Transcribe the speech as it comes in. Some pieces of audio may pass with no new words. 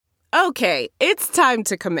Okay, it's time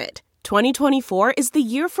to commit. 2024 is the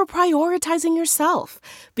year for prioritizing yourself.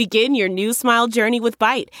 Begin your new smile journey with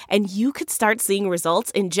Byte, and you could start seeing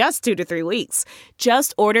results in just 2 to 3 weeks.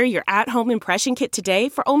 Just order your at-home impression kit today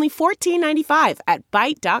for only $14.95 at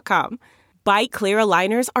Byte.com. Byte Clear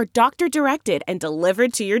aligners are doctor-directed and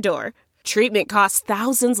delivered to your door. Treatment costs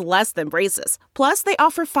thousands less than braces. Plus, they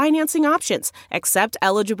offer financing options, accept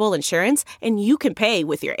eligible insurance, and you can pay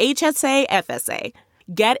with your HSA, FSA.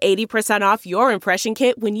 Get 80% off your impression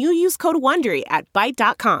kit when you use code WONDERY at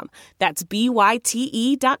Byte.com. That's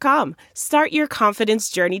BYTE.com. Start your confidence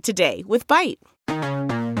journey today with Byte.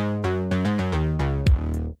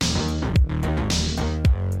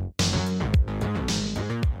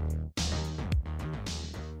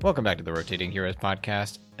 Welcome back to the Rotating Heroes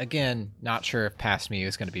podcast. Again, not sure if Past Me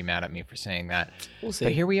is going to be mad at me for saying that. We'll see.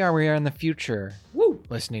 But here we are in the future. Woo!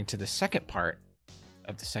 Listening to the second part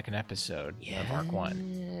of the second episode of Arc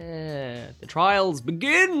 1. Yeah, the trials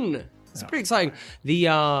begin! It's pretty exciting. The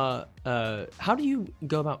how do you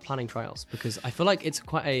go about planning trials? Because I feel like it's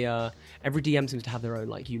quite a every DM seems to have their own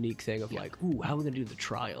like unique thing of like, ooh, how are we gonna do the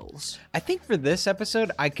trials? I think for this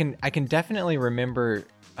episode, I can definitely remember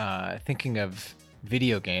thinking of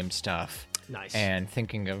video game stuff. Nice. And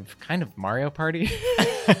thinking of kind of Mario Party.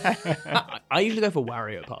 I usually go for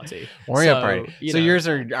Wario Party. Party. So yours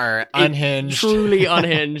are unhinged. Truly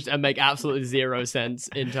unhinged and make absolutely zero sense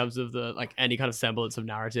in terms of the like any kind of semblance of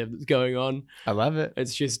narrative that's going on. I love it.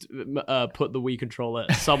 It's just put the Wii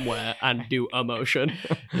controller somewhere and do a motion.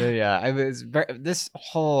 Yeah. This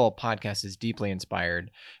whole podcast is deeply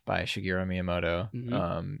inspired by Shigeru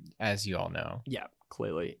Miyamoto, as you all know. Yeah.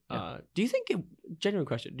 Clearly. Yeah. Do you think, genuine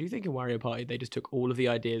question, do you think in Wario Party they just took all of the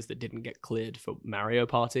ideas that didn't get cleared for Mario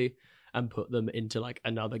Party and put them into like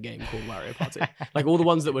another game called Wario Party? Like all the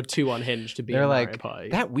ones that were too unhinged to be in Mario Party.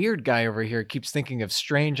 That weird guy over here keeps thinking of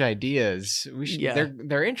strange ideas.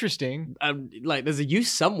 They're interesting. Like there's a use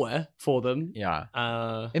somewhere for them. Yeah.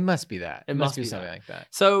 It must be that. It must be something like that.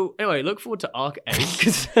 So anyway, look forward to Arc 8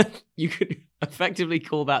 because you could effectively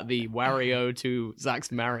call that the Wario to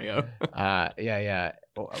Zach's Mario. Yeah.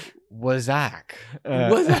 Wazak.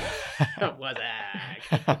 Wazak.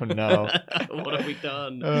 Oh no. What have we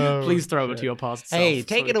done? Oh, Please throw it to your past self. Hey,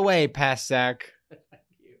 take it away, past Zach. Thank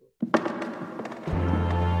you.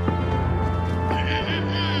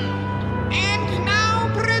 And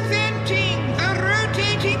now presenting the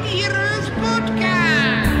Rotating Heroes podcast.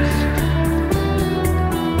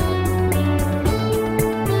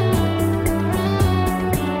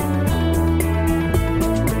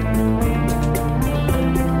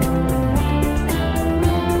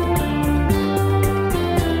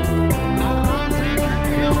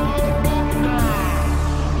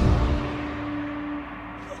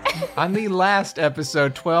 On the last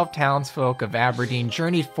episode, 12 townsfolk of Aberdeen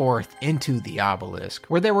journeyed forth into the obelisk,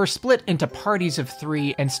 where they were split into parties of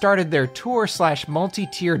 3 and started their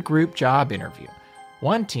tour/multi-tiered group job interview.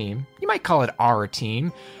 One team, you might call it our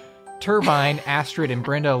team, Turbine, Astrid, and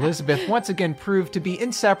Brenda Elizabeth once again proved to be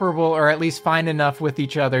inseparable or at least fine enough with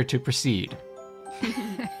each other to proceed.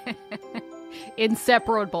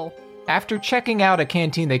 Inseparable. After checking out a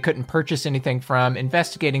canteen they couldn't purchase anything from,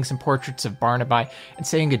 investigating some portraits of Barnaby, and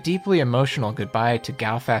saying a deeply emotional goodbye to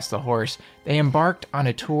Galfast the horse, they embarked on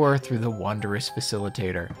a tour through the wondrous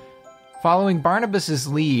facilitator. Following Barnabas's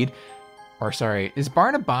lead, is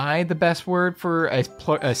Barnaby the best word for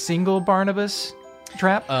a single Barnabas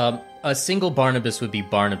trap? A single Barnabas would be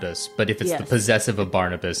Barnabas, but if it's the possessive of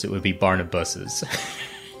Barnabas, it would be Barnabuses.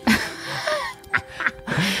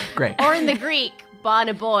 Great. Or in the Greek,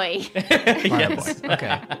 Barnaboy. Yes.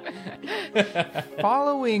 Okay.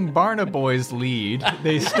 Following Barnaboy's lead,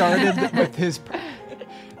 they started with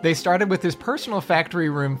his personal factory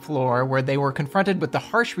room floor, where they were confronted with the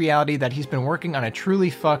harsh reality that he's been working on a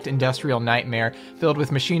truly fucked industrial nightmare filled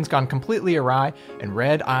with machines gone completely awry and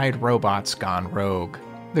red-eyed robots gone rogue.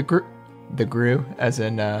 The Gru, as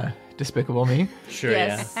in Despicable Me. Sure,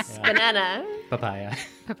 Yes. yeah. Banana. Papaya.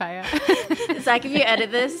 Zach, if you edit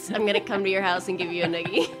this, I'm going to come to your house and give you a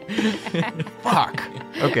noogie. Fuck.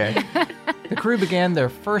 Okay. The crew began their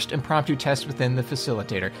first impromptu test within the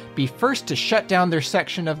facilitator. Be first to shut down their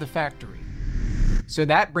section of the factory. So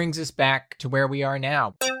that brings us back to where we are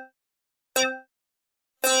now.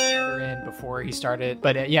 In before he started.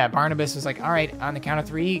 But Barnabas was like, all right, on the count of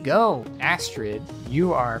 3, go. Astrid,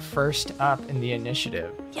 you are first up in the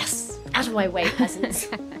initiative. Yes. Out of my way, peasants.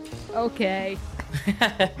 Okay.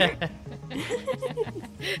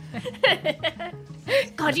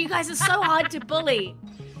 God, you guys are so hard to bully.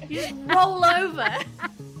 You just roll over.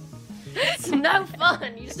 It's no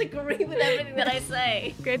fun. You just agree with everything that I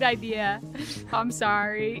say. Good idea. I'm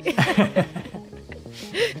sorry.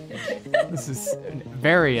 This is a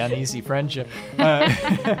very uneasy friendship.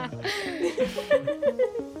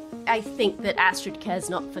 I think that Astrid cares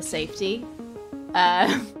not for safety.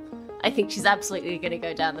 I think she's absolutely going to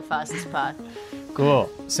go down the fastest path. Cool.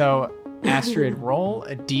 So, Astrid, roll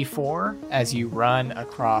a d4 as you run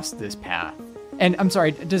across this path. And I'm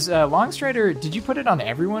sorry, does Longstrider, did you put it on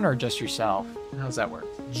everyone or just yourself? How does that work?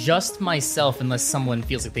 Just myself, unless someone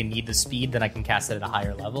feels like they need the speed, then I can cast it at a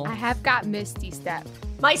higher level. I have got Misty Step.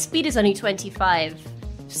 My speed is only 25,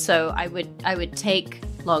 so I would take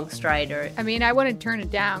Longstrider. I mean, I wouldn't turn it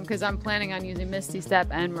down because I'm planning on using Misty Step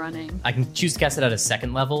and running. I can choose to cast it at a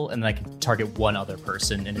second level, and then I can target one other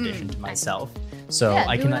person in addition to myself. So Yeah,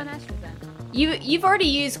 I do can. it on Astrid then. You've already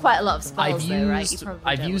used quite a lot of spells, though, right? You probably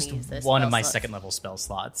I've don't wanna used use those one of spell my slots. second level spell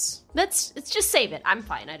slots. Let's just save it. I'm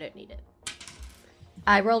fine. I don't need it.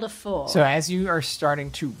 I rolled a 4. So as you are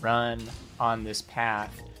starting to run on this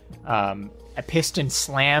path, a piston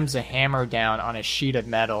slams a hammer down on a sheet of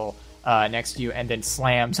metal next to you and then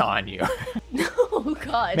slams on you. Oh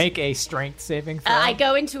God! Make a strength saving throw. I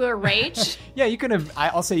go into a rage. Yeah, you could have.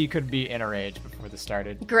 I'll say you could be in a rage before this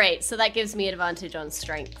started. Great. So that gives me advantage on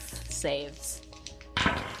strength saves.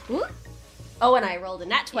 Ooh. Oh, and I rolled a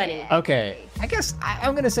nat 20. Okay, I guess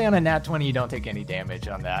I'm gonna say on a nat 20 you don't take any damage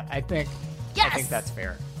on that. I think that's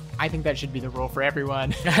fair. I think that should be the rule for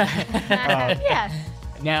everyone. Yeah.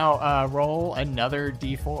 Now roll another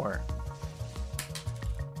d4.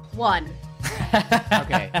 1.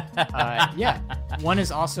 Okay. Yeah. One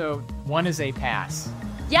is a pass.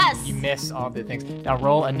 Yes. You miss all the things. Now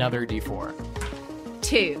roll another d4.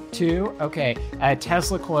 2. 2. Okay. A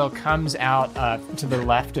Tesla coil comes out to the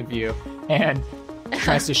left of you and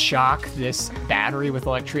tries to shock this battery with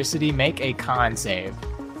electricity. Make a con save.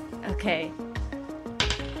 Okay.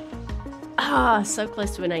 So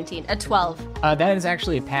close to a 19. A 12. That is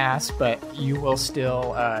actually a pass, but you will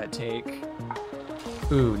still take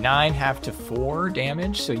 9 half to 4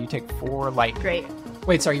 damage, so you take 4 lightning. Great.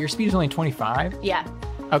 Wait, sorry, your speed is only 25? Yeah.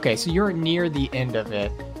 Okay, so you're near the end of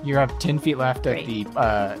it. You have 10 feet left of Great.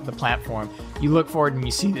 the platform. You look forward and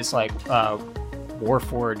you see this Warforged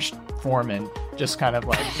foreman just kind of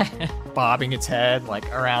bobbing its head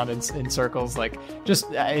around in circles, just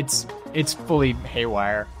it's fully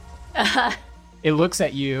haywire. It looks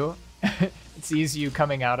at you, it sees you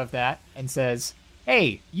coming out of that, and says,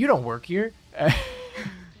 "Hey, you don't work here."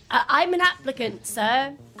 I'm an applicant,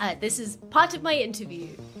 sir. This is part of my interview.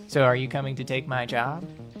 So are you coming to take my job?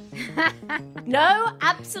 No,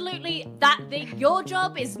 absolutely. Your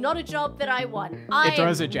job is not a job that I want. It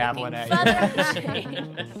throws a javelin at you.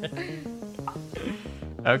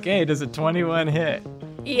 Okay, does a 21 hit?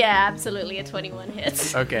 Yeah, absolutely. A 21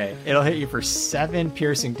 hits. Okay, it'll hit you for 7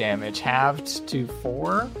 piercing damage, halved to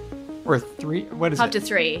 4 or 3. What is Halved it? to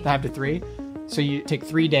 3. Halved to 3. So you take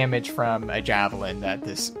 3 damage from a javelin that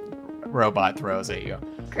this robot throws at you.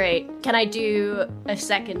 Great. Can I do a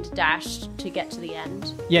second dash to get to the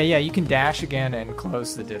end? Yeah, you can dash again and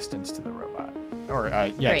close the distance to the robot. Or,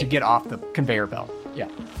 to Great. get off the conveyor belt. Yeah.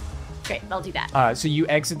 Great, I'll do that. So you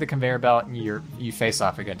exit the conveyor belt and you face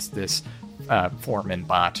off against this foreman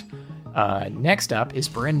bot. Next up is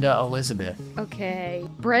Brenda Elizabeth. Okay.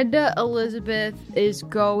 Brenda Elizabeth is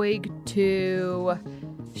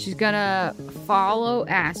she's gonna follow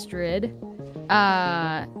Astrid.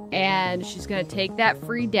 And she's gonna take that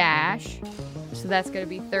free dash. So that's gonna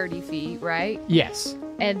be 30 feet, right? Yes.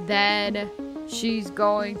 And then she's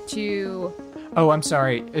going to... Oh, I'm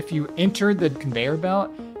sorry. If you enter the conveyor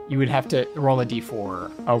belt, you would have to roll a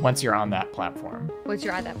d4 once you're on that platform. Once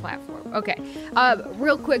you're on that platform. Okay.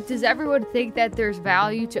 Real quick, does everyone think that there's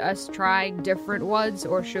value to us trying different ones,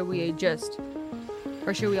 or should we all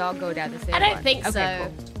go down the same I don't one? think Okay, so.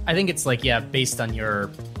 cool. I think it's based on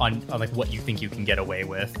on what you think you can get away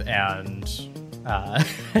with and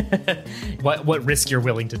what risk you're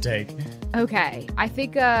willing to take. Okay. I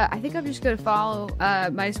think I'm just gonna follow.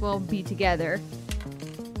 Might as well be together.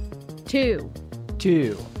 2.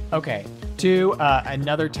 2. Okay. 2,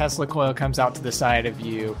 another Tesla coil comes out to the side of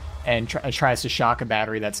you and tries to shock a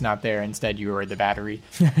battery that's not there. Instead, you are the battery.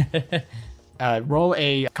 Roll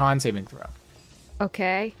a con saving throw.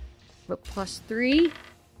 Okay. But plus 3.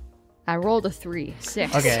 I rolled a 3.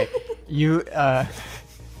 6. Okay. You,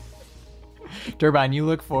 Turbine, you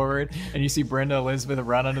look forward and you see Brenda Elizabeth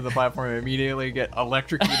run onto the platform and immediately get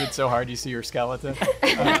electrocuted so hard you see her skeleton.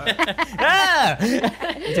 You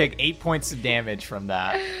take 8 points of damage from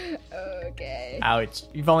that. Okay. Ouch.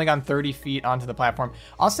 You've only gone 30 feet onto the platform.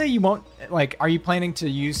 I'll say you won't, are you planning to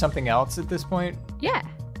use something else at this point? Yeah.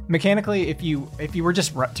 Mechanically, if you were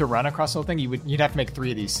just to run across the whole thing, you'd have to make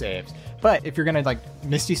 3 of these saves. But if you're gonna like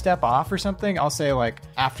Misty Step off or something, I'll say like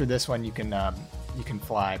after this one you can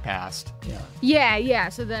fly past. Yeah.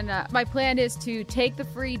 So then my plan is to take the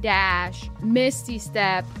free dash, Misty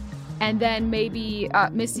Step, and then maybe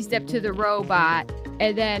Misty Step to the robot,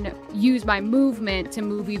 and then use my movement to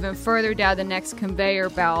move even further down the next conveyor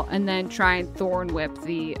belt, and then try and Thorn Whip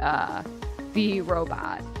the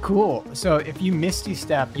robot. Cool. So if you Misty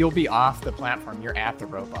Step, you'll be off the platform. You're at the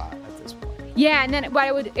robot at this point. Yeah, and then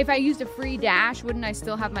if I used a free dash, wouldn't I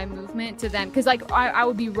still have my movement to then? Because like I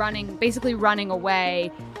would be basically running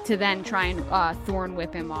away to then try and Thorn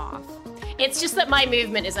Whip him off. It's just that my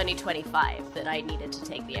movement is only 25, that I needed to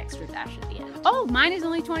take the extra dash at the end. Oh, mine is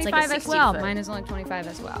only 25 like as well. foot. Mine is only 25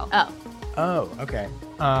 as well. Oh, okay.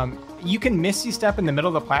 You can Misty Step in the middle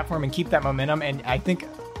of the platform and keep that momentum, and I think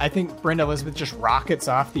Brenda Elizabeth just rockets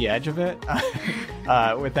off the edge of it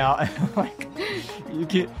without like you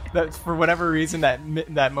get that for whatever reason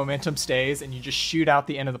that momentum stays, and you just shoot out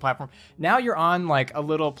the end of the platform. Now you're on like a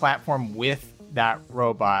little platform with that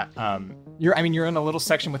robot. You're in a little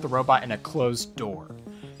section with the robot and a closed door.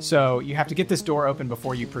 So you have to get this door open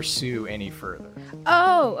before you pursue any further.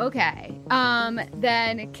 Oh, okay.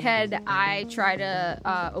 Then can I try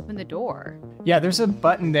to open the door? Yeah, there's a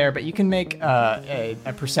button there, but you can make a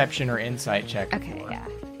perception or insight check. Okay, yeah.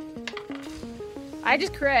 I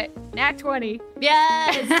just crit. Nat 20.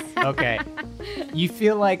 yes! Okay. You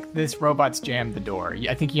feel like this robot's jammed the door.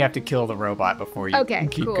 I think you have to kill the robot before you can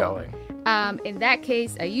keep going. In that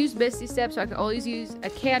case, I use Misty Step, so I can always use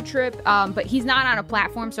a cantrip. But he's not on a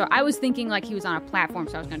platform, so I was thinking like he was on a platform,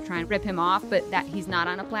 so I was going to try and rip him off, but that he's not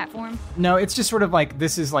on a platform. No, it's just sort of like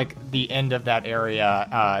this is like the end of that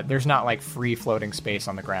area. There's not like free floating space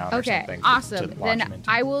on the ground or something. Okay, awesome. To launch him Then into.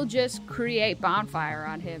 I will just create bonfire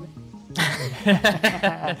on him.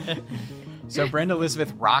 So Brenda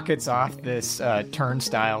Elizabeth rockets off this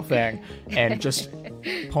turnstile thing and just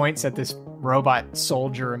points at this robot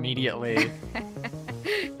soldier immediately.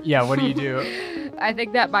 Yeah, what do you do? I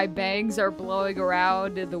think that my bangs are blowing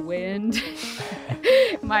around in the wind.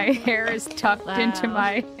 My hair is tucked into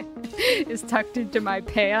my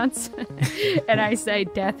pants, and I say,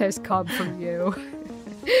 "Death has come from you."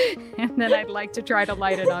 And then I'd like to try to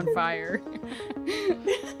light it on fire.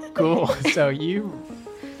 Cool. So you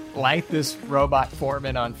light this robot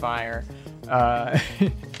foreman on fire.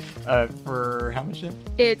 For how much damage?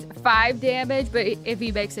 It's 5 damage, but if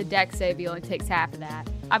he makes a dex save, he only takes half of that.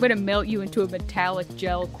 I'm gonna melt you into a metallic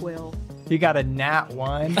gel quill. He got a nat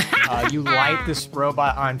 1. You light this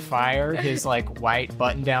robot on fire. His like white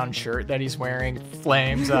button-down shirt that he's wearing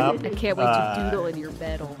flames up. I can't wait to doodle in your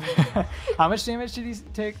bed'll. How much damage did he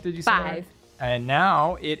take? Did you say? 5. And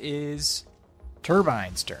now it is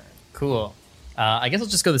Turbine's turn. Cool. I guess I'll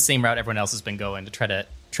just go the same route everyone else has been going to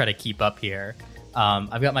try to keep up here.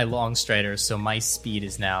 I've got my long strider, so my speed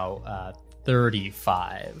is now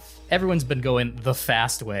 35. Everyone's been going the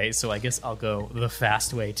fast way, so I guess I'll go the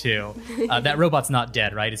fast way too. That robot's not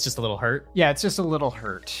dead, right? It's just a little hurt? Yeah, it's just a little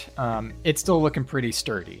hurt. It's still looking pretty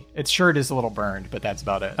sturdy. Its shirt is a little burned, but that's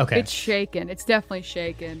about it. Okay. It's shaken. It's definitely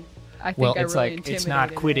shaken. I think It's really like, it's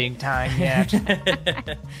not quitting time yet.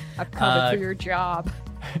 I'm coming for your job.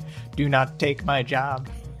 Do not take my job.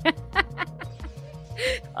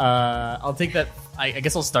 I'll take that. I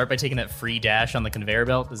guess I'll start by taking that free dash on the conveyor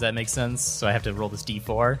belt. Does that make sense? So I have to roll this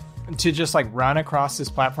D4. To just like run across this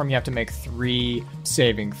platform, you have to make 3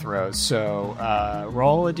 saving throws. So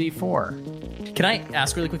roll a D4. Can I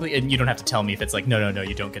ask really quickly, and you don't have to tell me if it's like, no,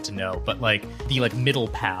 you don't get to know, but like the like middle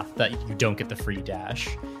path that you don't get the free dash,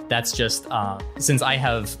 that's just, since I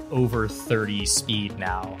have over 30 speed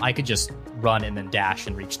now, I could just run and then dash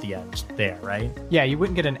and reach the end there, right? Yeah, you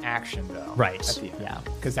wouldn't get an action though. Right. At the end, Yeah.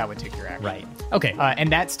 Because that would take your action. Right. Okay.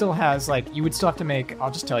 And that still has like, you would still have to make,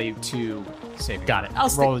 I'll just tell you, 2 saving. Got it.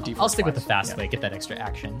 Roll the D4 I'll stick with the twice. fast way, get that extra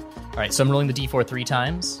action. All right, so I'm rolling the D4 3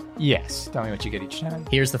 times. Yes. Tell me what you get each time.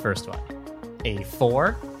 Here's the first one. A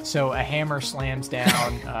 4. So a hammer slams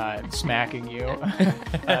down, smacking you.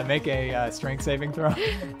 Make a strength saving throw.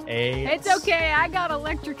 It's okay. I got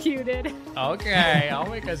electrocuted. Okay, I'll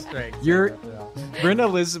make a strength. Brenda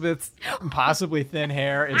Elizabeth's possibly thin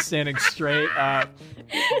hair is standing straight up.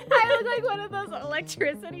 I look like one of those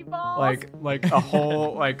electricity balls. Like a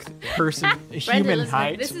whole person, Brenda human Elizabeth,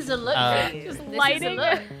 height. this is a look for you. Just This is a lighting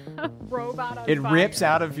look. a robot on It fire. rips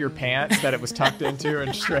out of your pants that it was tucked into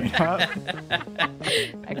and straight up.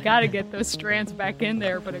 I gotta get those strands back in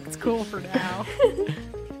there, but it's cool for now.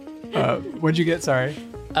 What'd you get? Sorry.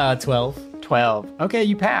 12. 12. Okay,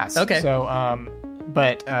 you pass. Okay. So,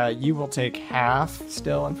 but you will take half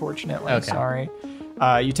still, unfortunately. Okay. Sorry.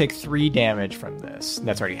 You take 3 damage from this.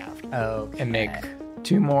 That's already halved. Okay. And make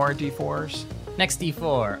 2 more d4s. Next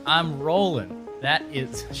D4. I'm rolling. That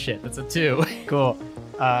is shit. That's a 2. Cool.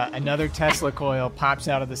 Another Tesla coil pops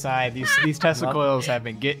out of the side. These Tesla coils have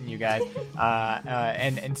been getting you guys.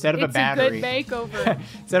 And instead of a battery, it's a good makeover.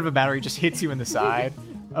 instead of a battery, it just hits you in the side.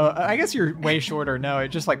 I guess you're way shorter. No, it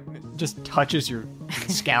just touches your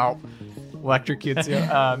scalp, electrocutes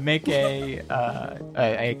you. Make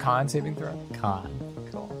a con saving throw. Con.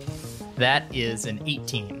 Cool. That is an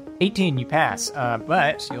 18. 18, you pass,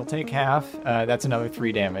 but you'll take half. That's another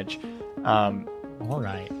 3 damage. All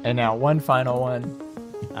right. And now one final one.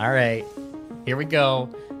 All right. Here we go.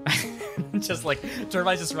 Just like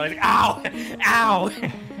Turbine's just running. Ow! Ow!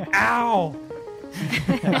 Ow!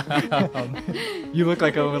 You look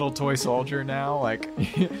like a little toy soldier now. Like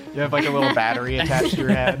you have like a little battery attached to your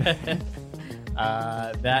head.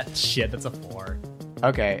 That's a 4.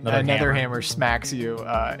 Okay, Another another hammer. hammer smacks you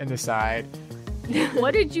in the side.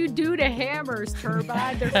 What did you do to hammers,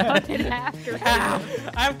 Turbine? They're fucking after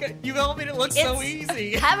you. You want me to look so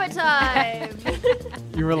easy. Hammer time!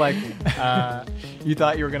 You were like, you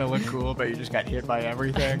thought you were gonna look cool, but you just got hit by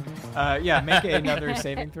everything. Yeah, make another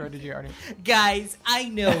saving throw. Did you already? Guys, I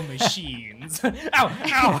know machines. Ow!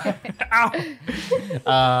 Ow!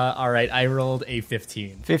 Ow! All right, I rolled a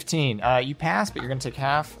 15. 15. You pass, but you're gonna take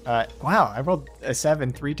half. Wow, I rolled a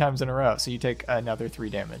 7 3 times in a row, so you take another 3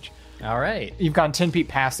 damage. All right. You've gone 10 feet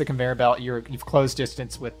past the conveyor belt. You've closed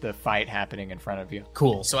distance with the fight happening in front of you.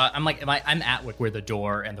 Cool. So I'm at where the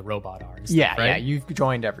door and the robot are. Yeah, right? yeah. You've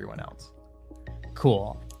joined everyone else.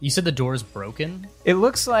 Cool. You said the door's broken? It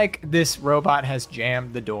looks like this robot has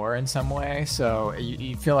jammed the door in some way, so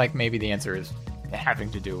you feel like maybe the answer is having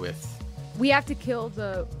to do with... We have to kill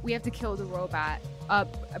the robot.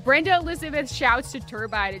 Brenda Elizabeth shouts to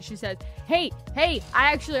Turbine and she says, Hey, I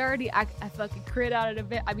actually I fucking crit on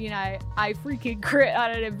I freaking crit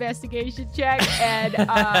on an investigation check,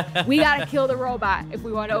 and we gotta kill the robot if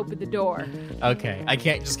we want to open the door. Okay, I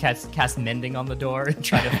can't just cast mending on the door and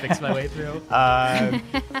try to fix my way through.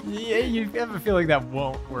 Yeah, you have a feeling that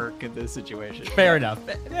won't work in this situation. Fair enough.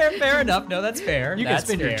 Fair enough. No, that's fair. You That's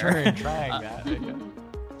can spend fair. your turn trying that.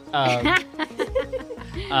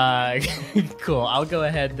 Cool. I'll go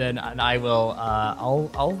ahead then, and I will.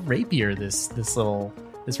 I'll rapier this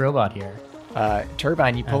robot here.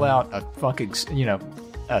 Turbine, you pull out a fucking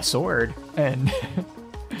a sword and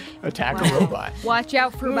attack a robot. Watch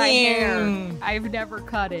out for my hair. I've never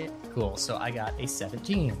cut it. Cool. So I got a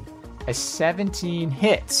 17. A 17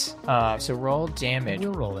 hits. So roll damage.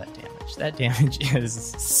 We'll roll that damage. That damage is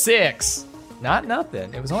 6. Not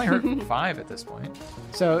nothing. It was only hurt 5 at this point.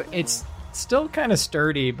 So it's still kind of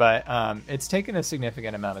sturdy, but it's taken a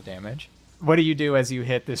significant amount of damage. What do you do as you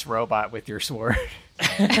hit this robot with your sword?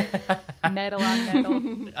 Metal on metal.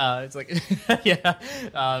 It's like, yeah.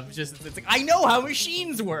 It's like, I know how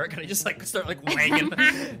machines work, and I just start banging,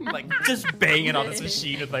 just banging on this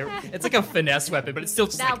machine with my. It's like a finesse weapon, but it's still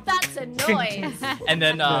just Now that's a noise! And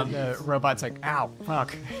then the robot's like, ow,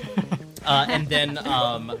 fuck. And then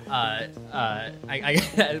I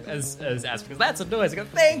as Astrid goes, that's a noise. I go,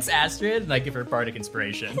 thanks, Astrid, and I give her bardic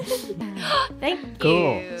inspiration. Thank you.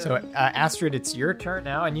 Cool. So Astrid, it's your turn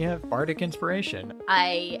now, and you have bardic inspiration.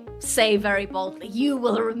 I say very boldly, you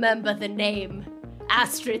will remember the name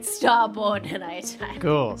Astrid Starborn, and I attack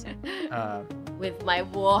Cool. with my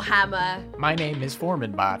warhammer. My name is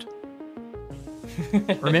Foremanbot.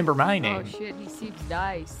 Remember my name. Oh shit, he seems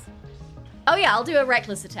nice. Oh yeah, I'll do a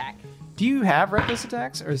reckless attack. Do you have reckless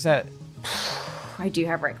attacks, or is that... I do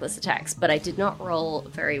have reckless attacks, but I did not roll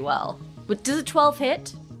very well. But does a 12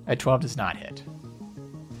 hit? A 12 does not hit.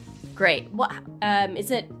 Great. What?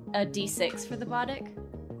 Is it a D6 for the bardic?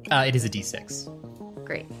 It is a D6.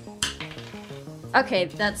 Great. Okay,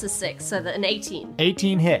 that's a 6, so an 18.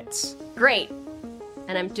 18 hits. Great.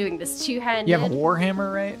 And I'm doing this two-handed. You have a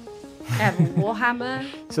warhammer, right? I have a warhammer.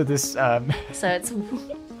 So this... So it's...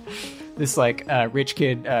 This rich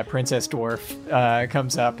kid princess dwarf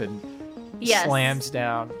comes up and Yes. slams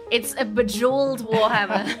down. It's a bejeweled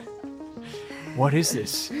warhammer. What is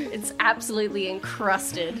this? It's absolutely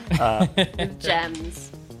encrusted with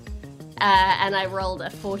gems. And I rolled a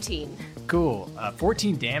 14. Cool.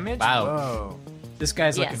 14 damage? Wow. Whoa. This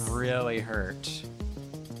guy's Yes. looking really hurt.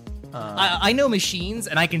 I know machines,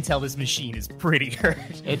 and I can tell this machine is pretty hurt.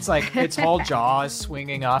 It's like its whole jaw is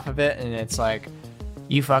swinging off of it, and it's like,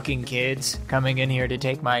 you fucking kids coming in here to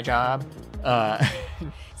take my job.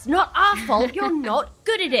 It's not our fault. You're not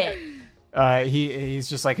good at it. He's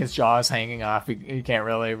just like his jaw is hanging off. He can't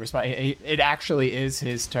really respond. It actually is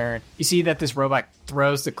his turn. You see that this robot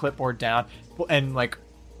throws the clipboard down and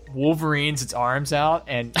wolverines its arms out,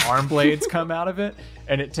 and arm blades come out of it,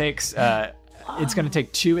 and it takes it's going to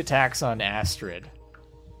take 2 attacks on Astrid.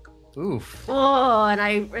 Oof. Oh, and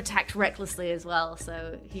I attacked recklessly as well,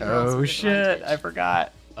 so he rolls with Shit, advantage. I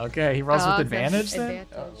forgot. Okay, he rolls with Okay, advantage then?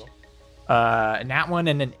 advantage. And that one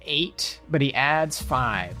and an 8, but he adds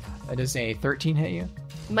 5. That is a 13 hit you?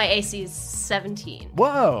 My AC is 17.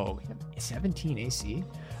 Whoa! 17 AC.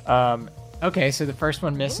 Okay, so the first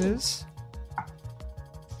one misses.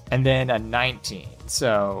 And then a 19.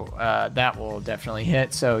 So that will definitely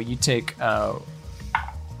hit. So you take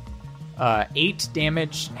 8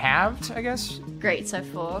 damage halved, I guess. Great, so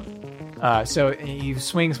 4. So he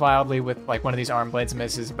swings wildly with like one of these arm blades and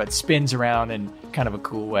misses, but spins around in kind of a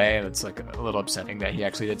cool way. It's like a little upsetting that he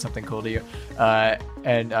actually did something cool to you,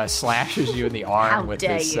 and slashes you in the arm How with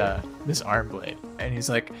dare this you. this arm blade. And he's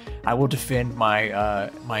like, "I will defend my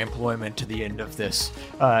my employment to the end of this."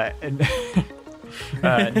 And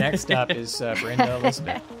next up is Brenda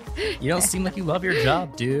Elizabeth. You don't seem like you love your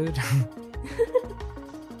job, dude.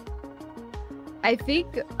 I think,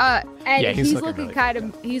 and Yeah, he's he's looking looking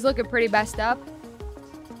really he's looking pretty messed up.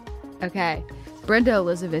 Okay. Brenda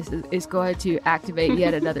Elizabeth is going to activate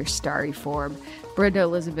yet another starry form. Brenda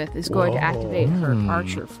Elizabeth is going to activate her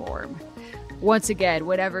archer form. Once again,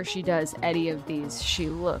 whenever she does any of these, she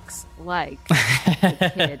looks like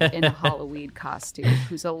a kid in a Halloween costume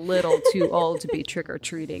who's a little too old to be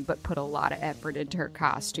trick-or-treating, but put a lot of effort into her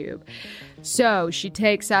costume. So she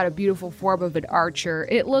takes out a beautiful form of an archer.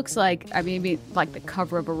 It looks like, like the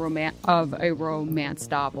cover of a romance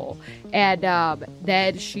novel. And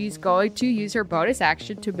then she's going to use her bonus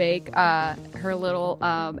action to make her little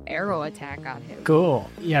arrow attack on him. Cool.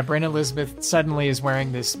 Yeah, Brenda Elizabeth suddenly is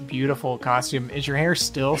wearing this beautiful costume. Is your hair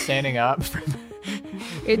still standing up?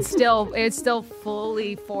 It's still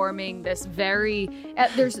fully forming this very.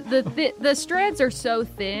 There's the strands are so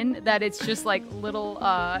thin that it's just like little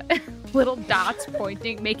little dots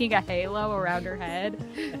pointing, making a halo around her head.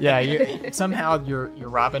 Yeah, somehow your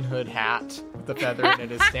Robin Hood hat with the feather in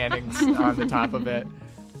it is standing on the top of it.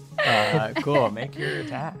 Cool. Make your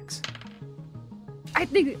attacks. I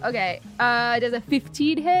think. Okay. Does a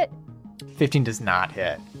 15 hit? 15 does not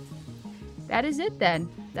hit. That is it then.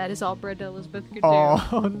 That is all Brenda Elizabeth could do.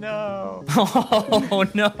 Oh no! Oh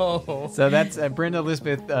no! So that's Brenda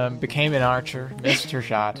Elizabeth became an archer, missed her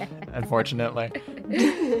shot, unfortunately.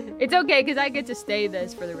 It's okay because I get to stay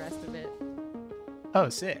this for the rest of it. Oh,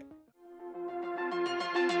 sick.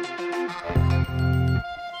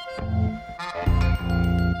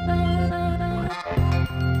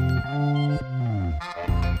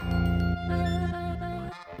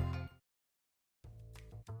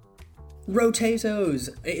 Rotatoes!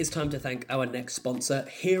 It is time to thank our next sponsor,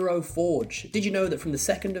 Hero Forge. Did you know that from the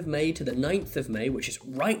 2nd of May to the 9th of May, which is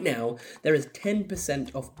right now, there is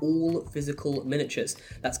 10% off all physical miniatures.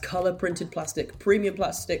 That's colour printed plastic, premium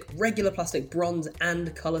plastic, regular plastic, bronze,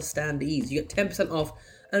 and colour standees. You get 10% off,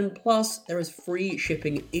 and plus there is free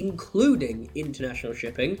shipping, including international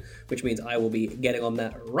shipping, which means I will be getting on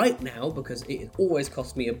that right now because it always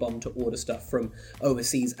costs me a bomb to order stuff from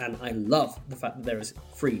overseas, and I love the fact that there is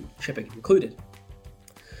free shipping included.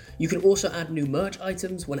 You can also add new merch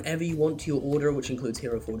items whenever you want to your order, which includes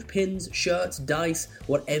Hero Forge pins, shirts, dice,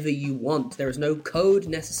 whatever you want. There is no code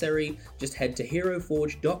necessary, just head to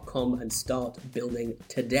heroforge.com and start building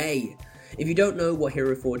today. If you don't know what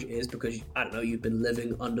Hero Forge is because, I don't know, you've been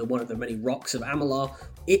living under one of the many rocks of Amalar,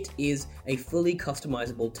 it is a fully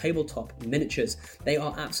customizable tabletop miniatures. They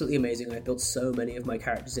are absolutely amazing. I've built so many of my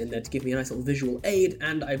characters in there to give me a nice little visual aid,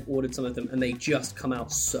 and I've ordered some of them, and they just come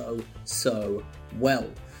out so well.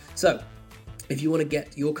 So, if you want to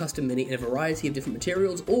get your custom mini in a variety of different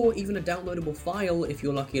materials, or even a downloadable file if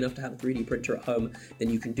you're lucky enough to have a 3D printer at home, then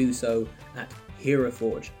you can do so at Hero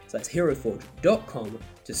Forge. So that's heroforge.com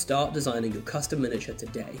to start designing your custom miniature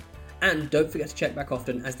today. And don't forget to check back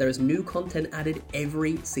often, as there is new content added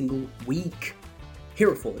every single week.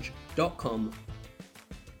 heroforge.com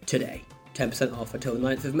today. 10% off until the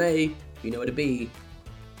 9th of May. You know where to be.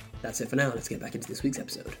 That's it for now. Let's get back into this week's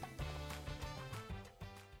episode.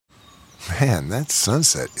 Man, that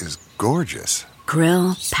sunset is gorgeous.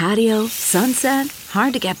 Grill, patio, sunset.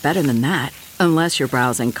 Hard to get better than that. Unless you're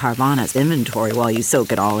browsing Carvana's inventory while you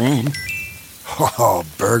soak it all in. Oh,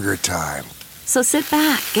 burger time. So sit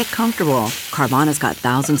back, get comfortable. Carvana's got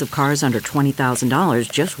thousands of cars under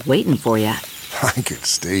 $20,000 just waiting for you. I could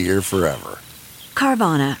stay here forever.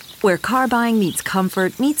 Carvana, where car buying meets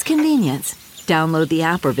comfort meets convenience. Download the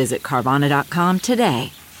app or visit Carvana.com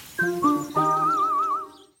today.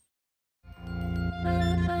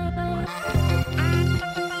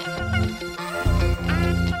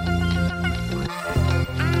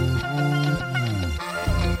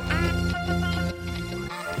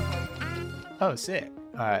 Oh, sick.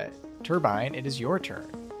 Turbine, it is your turn.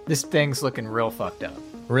 This thing's looking real fucked up.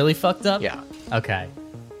 Really fucked up? Yeah. Okay.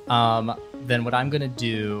 Then what I'm gonna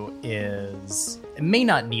do is, I may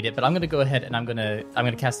not need it, but I'm gonna go ahead and I'm gonna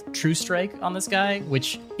cast True Strike on this guy.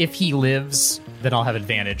 Which, if he lives, then I'll have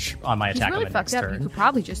advantage on my attack He's really on my next fucked up. You turn. could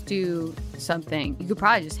probably just do something. You could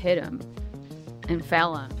probably just hit him and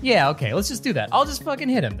fell him. Yeah. Okay. Let's just do that. I'll just fucking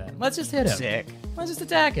hit him then. Let's just hit him. Sick. Let's just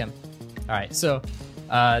attack him. All right. So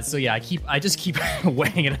yeah, I just keep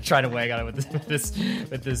weighing it, trying to wang on it with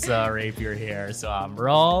this rapier here. So I'm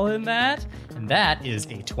rolling that, and that is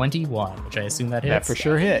a 21, which I assume that hits. That for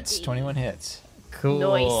sure hits. 21 hits.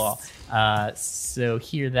 Cool. Nice. So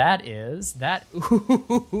here that is that.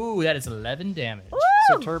 Ooh, that is 11 damage.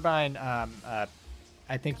 So Turbine, I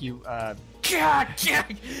think you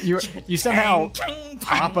somehow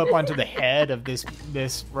pop up onto the head of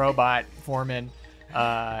this robot foreman.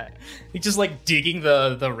 He's just like digging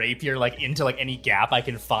the rapier like into like any gap I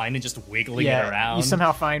can find and just wiggling it around. You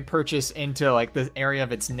somehow find purchase into like the area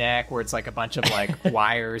of its neck where it's like a bunch of like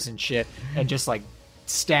wires and shit, and just like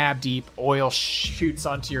stab deep. Oil shoots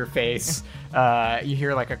onto your face. You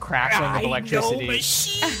hear like a crackling of electricity.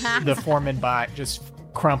 The foreman bot just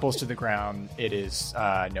crumples to the ground. It is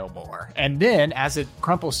no more. And then as it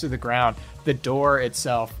crumples to the ground, the door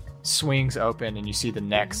itself swings open, and you see the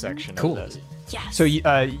next section of this. Yes. So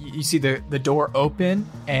you see the door open,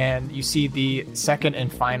 and you see the second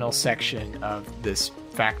and final section of this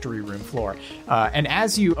factory room floor. And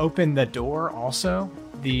as you open the door also,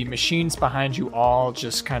 the machines behind you all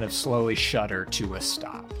just kind of slowly shudder to a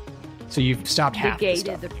stop. So you've stopped half the Negated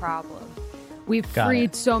stuff. the problem. We've Got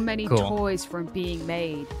freed it. so many Cool. toys from being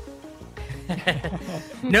made.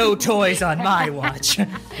 No toys on my watch. You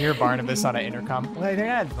hear Barnabas on an intercom. Well, they're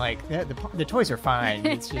not like the toys are fine.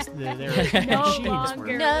 It's just they're machines.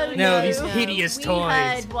 longer. No, these hideous we toys.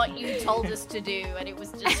 heard what you told us to do, and it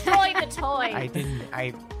was destroy the toy. I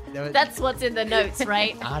didn't. That's what's in the notes,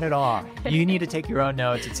 right? Not at all. You need to take your own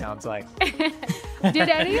notes. It sounds like. Did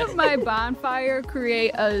any of my bonfire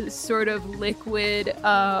create a sort of liquid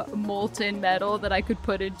molten metal that I could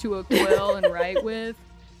put into a quill and write with?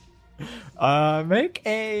 Make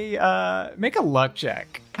a luck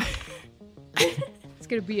check. It's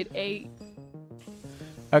gonna be an 8.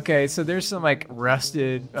 Okay, so there's some like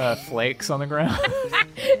rusted flakes on the ground.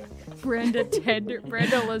 Brenda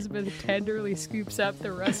Elizabeth tenderly scoops up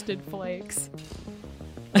the rusted flakes.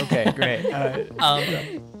 Okay, great.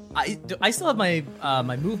 I still have my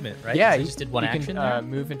my movement, right? Yeah, I you just did one you action can, there.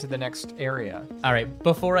 move into the next area. All right.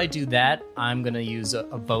 Before I do that, I'm gonna use a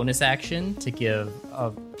bonus action to give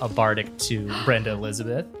a bardic to Brenda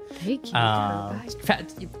Elizabeth. Thank you.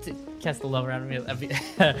 Cast the love around me,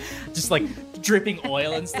 just like dripping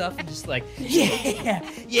oil and stuff, and just like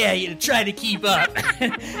yeah, try to keep up.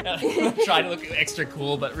 Try to look extra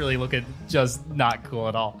cool, but really looking just not cool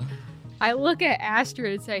at all. I look at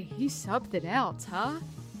Astrid and say, he's something else, huh?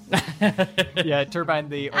 Yeah, Turbine,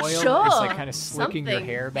 the oil Sure, is like kind of slicking your something.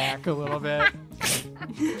 hair back a little bit.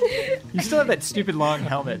 You still have that stupid long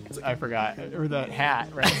helmet, I forgot, or that hat,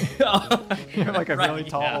 right? You have like a really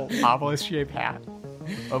tall obelisk-shaped hat.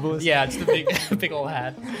 Obelisk? Yeah, it's the big old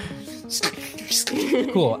hat.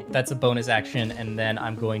 Cool. That's a bonus action, and then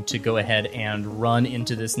I'm going to go ahead and run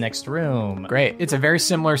into this next room. Great. It's a very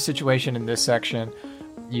similar situation in this section.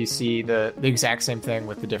 You see the exact same thing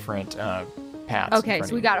with the different paths. Okay,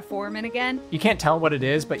 so we got a foreman again. You can't tell what it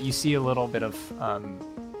is, but you see a little bit of.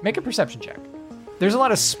 Make a perception check. There's a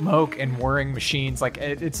lot of smoke and whirring machines. Like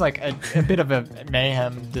it's like a bit of a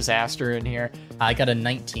mayhem disaster in here. I got a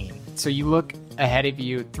 19. So you look ahead of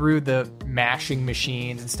you through the mashing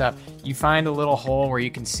machines and stuff. You find a little hole where you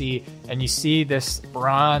can see, and you see this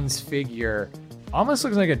bronze figure. Almost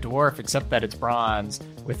looks like a dwarf, except that it's bronze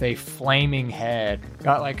with a flaming head.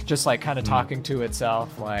 Got like just like kind of talking to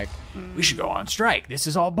itself, like we should go on strike. This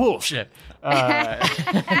is all bullshit. Are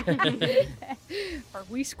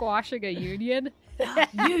we squashing a union?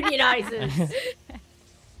 Unionizers.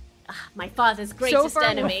 My father's So greatest far,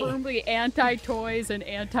 enemy. we're firmly anti-toys and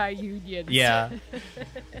anti-unions. Yeah.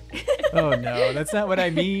 Oh no, that's not what I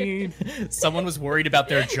mean. Someone was worried about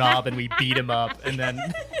their job, and we beat him up, and then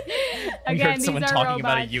we Again, heard someone these are talking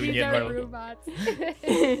about a robots. union. These are where- robots.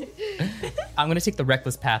 I'm gonna take the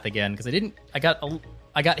reckless path again because I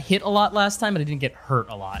got hit a lot last time, but I didn't get hurt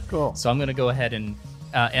a lot. Cool. So I'm gonna go ahead and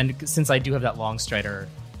since I do have that long strider,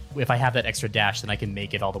 if I have that extra dash, then I can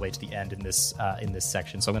make it all the way to the end in this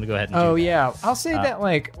section. So I'm gonna go ahead and do that. Yeah, I'll say that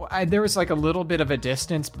like there was like a little bit of a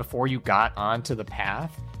distance before you got onto the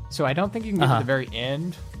path, so I don't think you can get to the very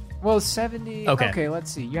end Well, 70. Okay.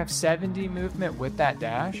 Let's see. You have 70 movement with that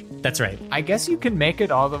dash. That's right. I guess you can make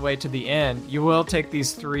it all the way to the end. You will take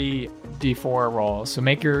these 3 D4 rolls. So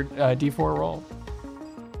make your D4 roll.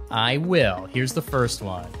 I will. Here's the first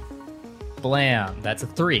one. Blam. That's a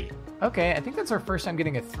 3. Okay, I think that's our first time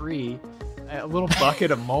getting a 3. A little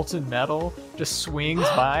bucket of molten metal just swings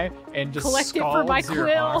by and just Collect it for my scalds your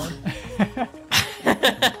quill.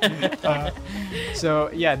 arm.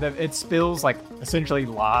 So yeah, it spills like essentially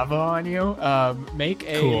lava on you. Make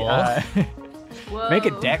a Cool. make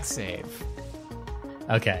a dex save.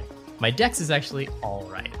 Okay. My dex is actually all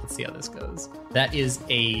right. Let's see how this goes. That is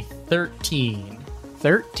a 13.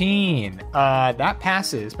 13. That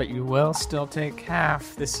passes, but you will still take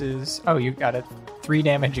half. This is you got it. 3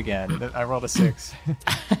 damage again. I rolled a 6.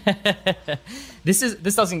 This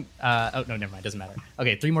doesn't. Oh no, never mind. Doesn't matter.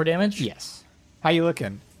 Okay, 3 more damage. Yes. How you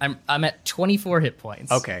looking? I'm at 24 hit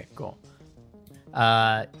points. Okay, cool.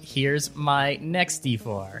 Here's my next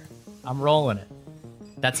D4. I'm rolling it.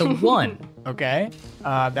 That's a 1. Okay.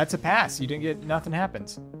 That's a pass. You didn't get nothing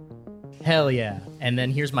happens. Hell yeah. And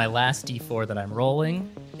then here's my last D4 that I'm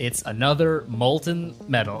rolling. It's another molten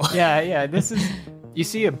metal. Yeah. This is. You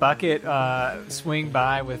see a bucket swing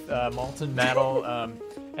by with molten metal,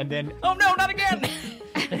 and then Oh no, not again!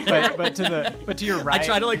 but to your right. I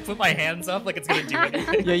try to like put my hands up like it's gonna do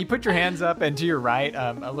anything. Yeah, you put your hands up, and to your right,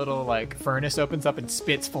 a little like furnace opens up and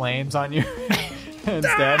spits flames on you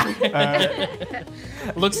instead.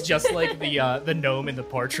 Looks just like the gnome in the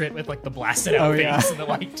portrait with like the blasted out face and the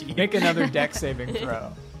white teeth. Make another dex saving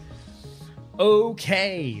throw.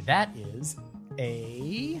 Okay, that is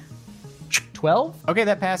a 12. Okay,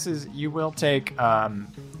 that passes. You will take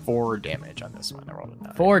 4 damage on this one. I rolled a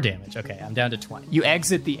 9. 4 damage. Okay, I'm down to 20. You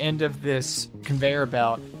exit the end of this conveyor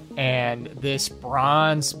belt, and this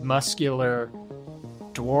bronze, muscular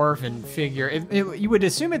dwarven figure. You would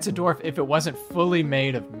assume it's a dwarf if it wasn't fully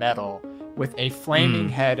made of metal, with a flaming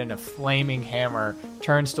head and a flaming hammer,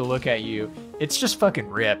 turns to look at you. It's just fucking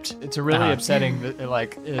ripped. It's a really upsetting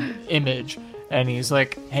image. And he's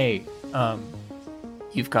like, "Hey,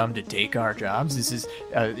 you've come to take our jobs. This is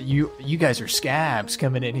you guys are scabs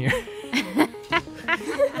coming in here."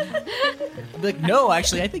 Like, no,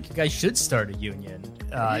 actually, I think you guys should start a union.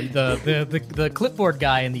 The clipboard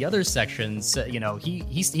guy in the other sections,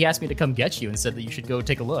 he asked me to come get you and said that you should go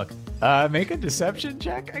take a look. Make a deception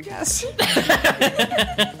check, I guess.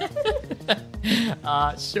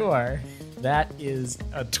 Sure. That is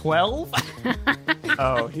a 12.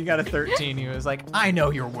 Oh, he got a 13. He was like, "I know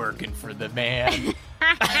you're working for the man."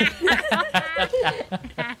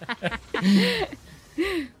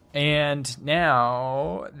 And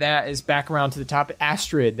now that is back around to the top.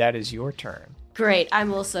 Astrid, that is your turn. Great.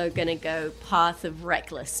 I'm also going to go Path of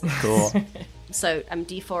Recklessness. Cool. So I'm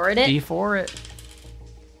D4 it. D4 it.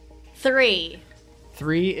 3.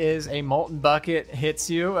 3 is a molten bucket, hits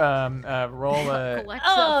you. Roll a Alexa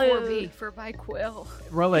 4B for my quill.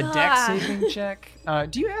 roll a dex saving check.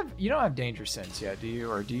 You don't have danger sense yet, do you?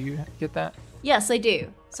 Or do you get that? Yes, I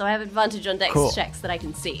do. So I have advantage on dex checks that I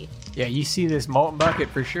can see. Yeah, you see this molten bucket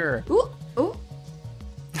for sure. Ooh.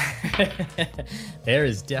 There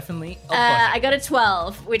is definitely a bucket. I got a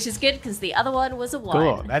 12, which is good because the other one was a 1.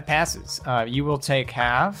 Cool, that passes. You will take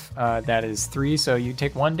half. That is 3, so you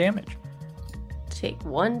take 1 damage. Take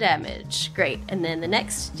 1 damage. Great. And then the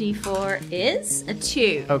next d4 is a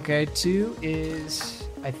 2. Okay, 2 is,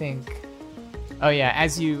 I think... Oh yeah,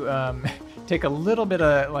 as you take a little bit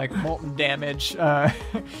of like molten damage,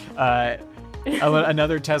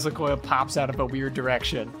 another Tesla coil pops out of a weird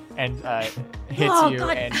direction and hits you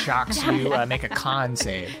God. and shocks you. Make a con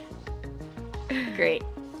save. Great.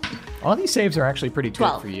 All these saves are actually pretty good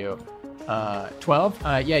 12. for you. 12?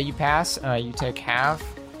 Yeah, you pass. You take half.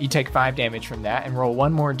 You take 5 damage from that, and roll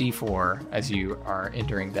 1 more d4 as you are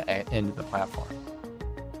entering the end of the platform.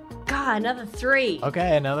 God, another 3.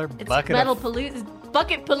 Okay, another It's bucket metal of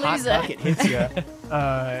bucket hot palooza. bucket hits you.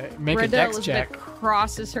 Make a Brenda dex Elizabeth check.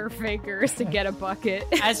 crosses her fingers to get a bucket.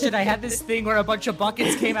 Astrid, I had this thing where a bunch of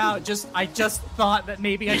buckets came out. I just thought that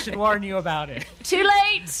maybe I should warn you about it. Too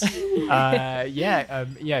late.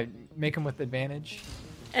 Yeah, make them with advantage.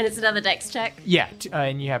 And it's another dex check. Yeah,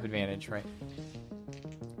 and you have advantage, right?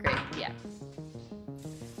 Great.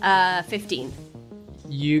 Yeah. 15.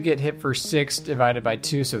 You get hit for 6 divided by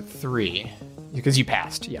 2, so 3. Because you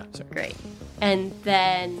passed, yeah. Sorry. Great. And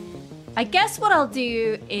then I guess what I'll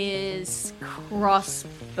do is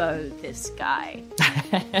crossbow this guy.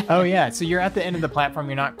 Oh, yeah, so you're at the end of the platform.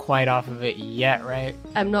 You're not quite off of it yet, right?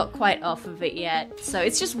 I'm not quite off of it yet. So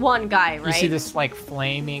it's just one guy, right? You see this, like,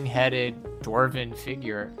 flaming-headed dwarven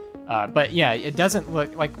figure, But yeah, it doesn't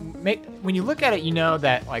look like when you look at it, you know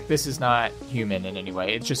that like this is not human in any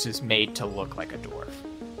way. It just is made to look like a dwarf.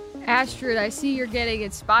 Astrid, I see you're getting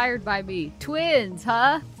inspired by me. Twins,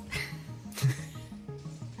 huh?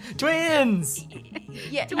 Twins!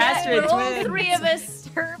 Yeah, Astrid, all twins. three of us.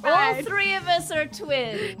 All three of us are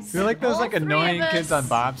twins. You're like those All like three annoying of us. kids on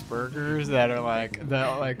Bob's Burgers that are like the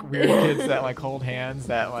like weird kids that like hold hands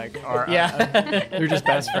that like are they're just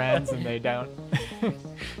best friends and they don't.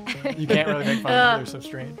 You can't really make fun of them. They're so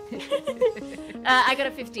strange. I got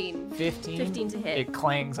a 15. 15? 15 to hit. It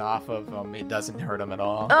clangs off of him. It doesn't hurt him at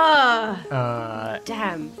all.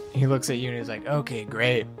 Damn. He looks at you and he's like, "Okay,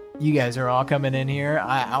 great. You guys are all coming in here.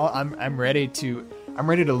 I'm ready to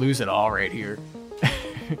lose it all right here."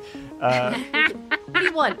 What do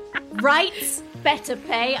you want? Rights? Better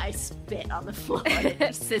pay? I spit on the floor and it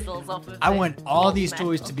sizzles off of I it. want all these Metal.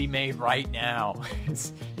 toys to be made right now.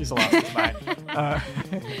 He's lost his mind.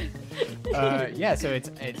 Yeah, so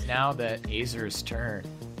it's now the Azer's turn.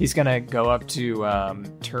 He's gonna go up to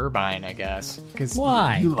Turbine, I guess. Because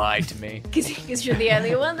Why? You lied to me. Because you're the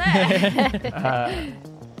only one there.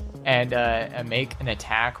 And make an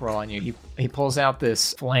attack roll on you. He pulls out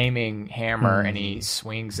this flaming hammer and he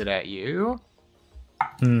swings it at you.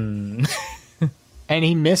 And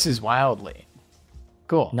he misses wildly.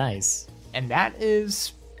 Cool. Nice. And that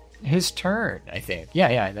is his turn, I think.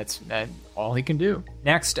 Yeah, that's all he can do.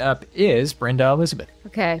 Next up is Brenda Elizabeth.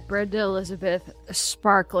 Okay, Brenda Elizabeth,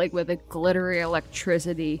 sparkling with a glittery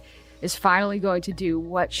electricity, is finally going to do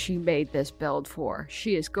what she made this build for.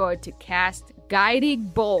 She is going to cast Guiding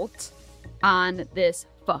Bolt on this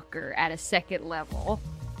fucker at a 2nd level.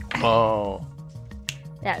 Oh.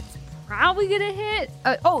 That's probably gonna hit.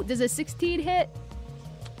 Does a 16 hit?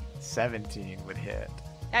 17 would hit.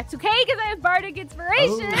 That's okay, because I have Bardic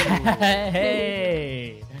Inspiration.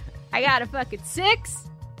 Hey! I got a fucking 6.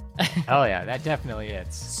 Oh yeah, that definitely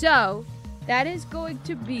hits. So, that is going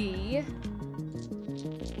to be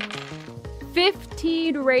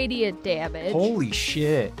 15 radiant damage. Holy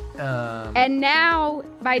shit. And now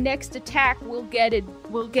my next attack will get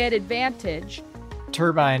advantage.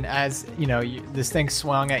 Turbine, as you know, this thing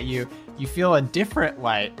swung at you. You feel a different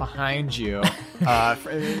light behind you.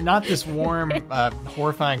 Not this warm,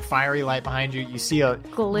 horrifying, fiery light behind you. You see a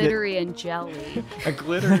glittery and jelly. A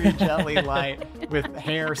glittery jelly light with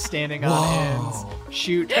hair standing on ends.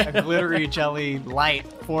 Shoot a glittery jelly light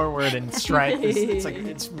forward and strike.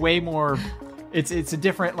 It's way more. It's a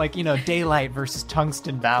different, like, you know, daylight versus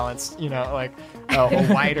tungsten balance. You know, like a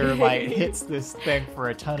wider light hits this thing for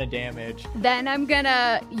a ton of damage. Then I'm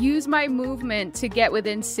gonna use my movement to get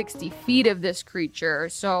within 60 feet of this creature.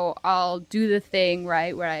 So I'll do the thing,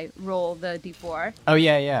 right, where I roll the d4. Oh,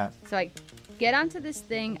 yeah. So I get onto this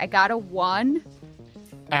thing. I got a 1.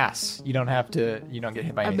 Ass. You don't get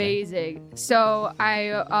hit by anything. Amazing. So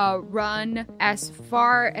I run as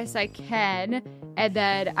far as I can, and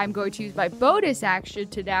then I'm going to use my bonus action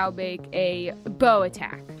to now make a bow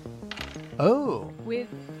attack. Oh.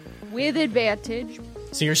 With advantage.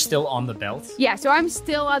 So you're still on the belt? Yeah, so I'm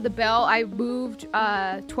still on the bell. I moved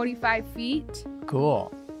 25 feet.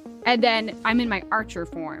 Cool. And then I'm in my archer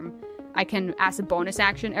form. I can, as a bonus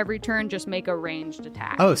action every turn, just make a ranged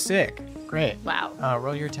attack. Oh, sick. Great. Wow.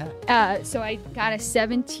 Roll your attack. So I got a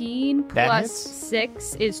 17 That plus hits?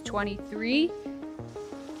 6 is 23.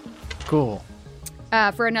 Cool.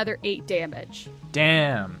 For another 8 damage.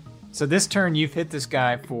 Damn. So this turn you've hit this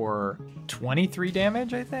guy for 23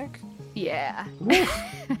 damage, I think? Yeah.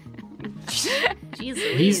 Jeez,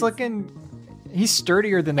 he's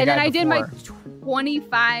sturdier than the guy before. And then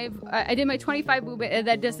I did my 25 movement, and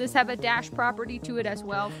then does this have a dash property to it as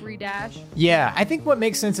well? Free dash? Yeah, I think what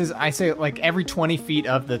makes sense is I say like every 20 feet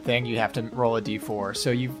of the thing you have to roll a d4.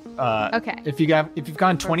 So you've okay. If you've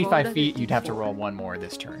gone 25 feet, you'd have to D4. roll one more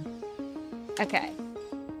this turn. Okay.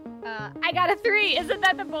 I got a 3. Isn't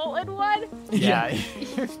that the molten one? Yeah.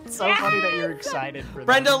 It's so funny that you're excited for that.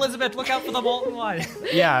 Brenda Elizabeth, look out for the molten one.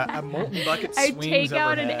 Yeah, a molten bucket I swings take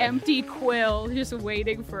out an overhead. empty quill, just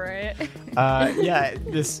waiting for it. Yeah,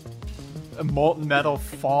 this molten metal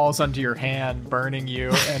falls onto your hand, burning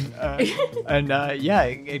you, and yeah,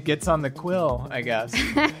 it gets on the quill, I guess.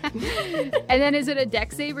 And then is it a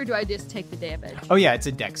dex save, or do I just take the damage? Oh yeah, it's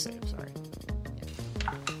a dex save. Sorry.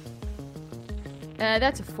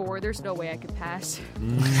 That's a 4. There's no way I could pass.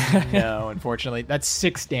 No, unfortunately, that's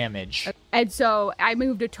 6 damage. And so I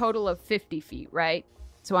moved a total of 50 feet, right?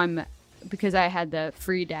 So because I had the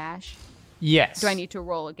free dash. Yes. Do I need to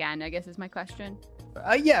roll again, I guess is my question.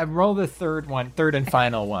 Yeah, roll the third and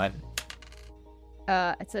final one.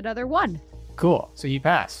 It's another 1. Cool. So you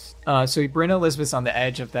pass. So Brenda Elizabeth's on the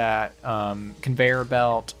edge of that conveyor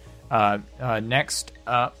belt. Next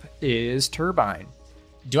up is Turbine.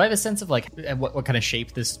 Do I have a sense of like what kind of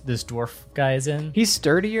shape this dwarf guy is in? He's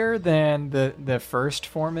sturdier than the first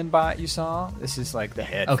Foreman bot you saw. This is like the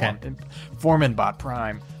head. Okay. Foreman bot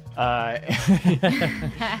Prime.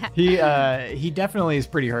 He definitely is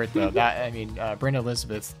pretty hurt though. Brenda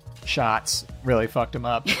Elizabeth's shots really fucked him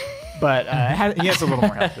up, but he has a little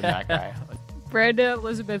more health than that guy. Brenda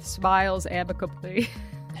Elizabeth smiles amicably.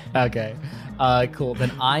 Okay. Cool.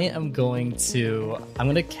 Then I'm going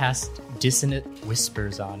to cast Dissonant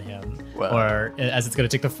Whispers on him. Well. Or as it's going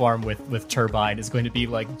to take the form with Turbine, is going to be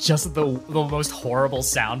like just the most horrible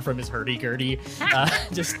sound from his hurdy-gurdy.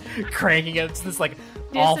 Just cranking it to this like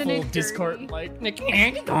awful Discord like What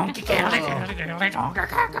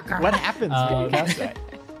happens when you cast that?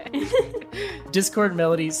 Discord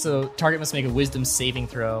melody, so target must make a wisdom saving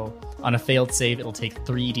throw. On a failed save, it'll take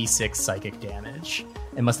 3d6 psychic damage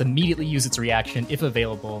and must immediately use its reaction, if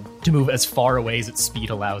available, to move as far away as its speed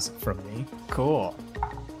allows from me. Cool.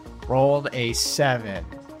 Rolled a 7.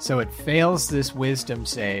 So it fails this wisdom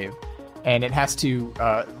save, and it has to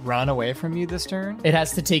run away from you this turn? It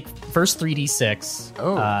has to take first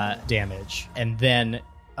 3d6 damage, and then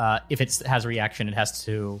if it has a reaction, it has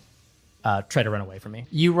to try to run away from me.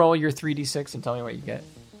 You roll your 3d6 and tell me what you get.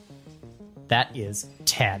 That is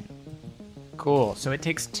 10. Cool. So it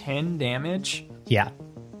takes 10 damage? Yeah.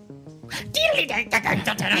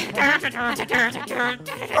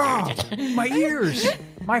 My ears!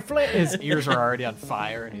 His ears are already on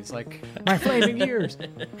fire, and he's like, my flaming ears!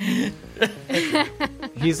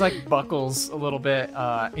 He's like buckles a little bit,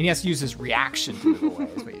 and he has to use his reaction to move away,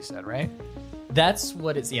 is what you said, right? That's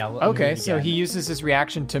what it's, yeah. Okay, so he uses his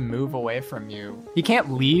reaction to move away from you. He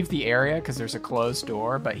can't leave the area because there's a closed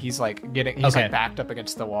door, but he's like like backed up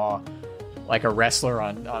against the wall, like a wrestler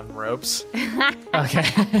on ropes.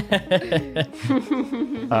 Okay.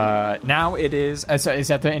 Now it is. So is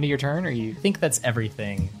that the end of your turn, or you I think that's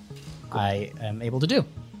everything I am able to do.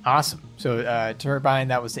 Awesome. So Turbine,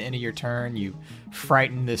 that was the end of your turn. You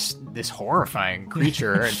frighten this horrifying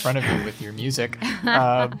creature in front of you with your music.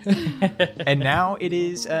 And now it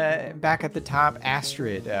is back at the top.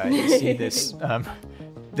 Astrid, you see this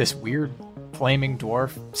this weird flaming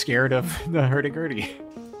dwarf scared of the hurdy-gurdy.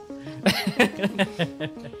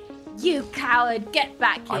 You coward, get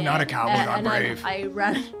back here. I'm not a coward, I'm brave. I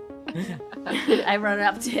run I run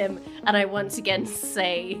up to him and I once again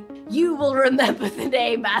say, you will remember the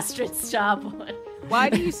name Astrid Starboard. Why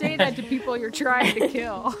do you say that to people you're trying to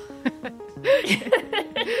kill?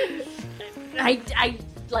 I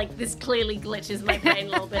like, this clearly glitches my brain a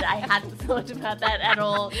little bit. I hadn't thought about that at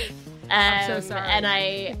all. I'm so sorry. And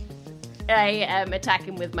I am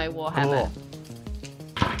attacking with my warhammer.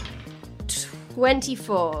 Cool.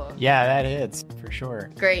 24. Yeah, that hits for sure.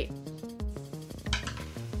 Great.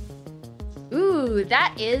 Ooh,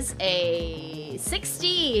 that is a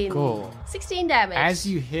 16. Cool. 16 damage. As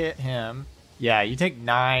you hit him, yeah, you take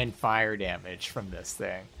 9 fire damage from this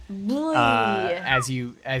thing. As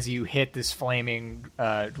you hit this flaming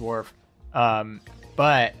dwarf.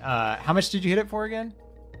 But how much did you hit it for again?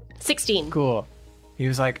 16. Cool. He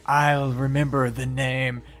was like, I'll remember the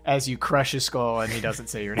name, as you crush his skull, and he doesn't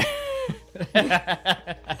say your name.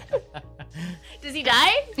 Does he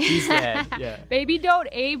die? He's dead, yeah. Maybe don't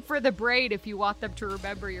aim for the brain if you want them to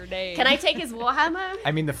remember your name. Can I take his warhammer?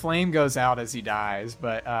 I mean, the flame goes out as he dies,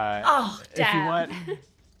 but oh, damn.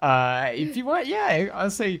 if you want, yeah, I'll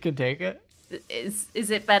say you can take it. Is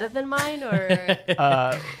it better than mine, or?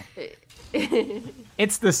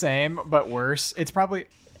 It's the same, but worse. It's probably.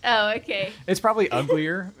 Oh, okay. It's probably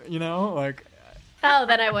uglier, you know, like. Oh,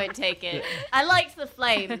 then I won't take it. I liked the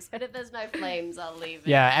flames, but if there's no flames, I'll leave it.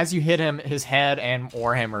 Yeah, as you hit him, his head and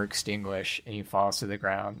warhammer extinguish, and he falls to the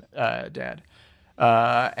ground, dead.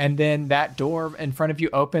 And then that door in front of you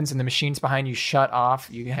opens, and the machines behind you shut off.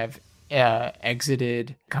 You have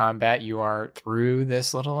exited combat. You are through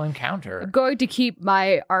this little encounter. I'm going to keep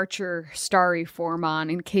my archer starry form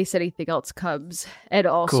on in case anything else comes, and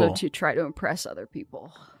also to try to impress other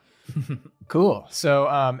people. Cool. So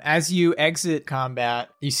as you exit combat,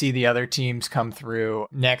 you see the other teams come through.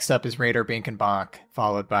 Next up is Raider Binkenbach,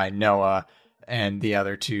 followed by Noah and the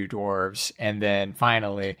other 2 dwarves. And then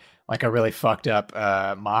finally, like a really fucked up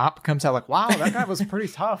Mop comes out like, wow, that guy was pretty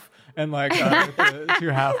tough. And like the 2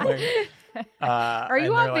 halflings. Are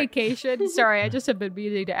you on vacation? Sorry, I just have been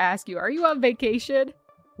meaning to ask you. Are you on vacation?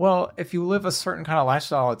 Well, if you live a certain kind of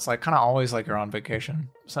lifestyle, it's like kind of always like you're on vacation.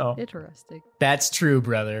 So interesting. That's true,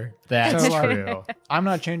 brother. That's true. I'm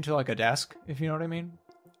not chained to like a desk, if you know what I mean.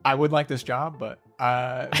 I would like this job, but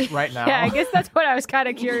right now. Yeah, I guess that's what I was kind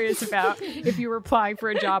of curious about. If you were applying for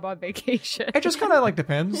a job on vacation, It just kind of like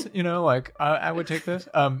depends, like I would take this.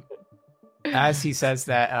 As he says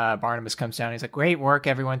that, Barnabas comes down. He's like, "Great work,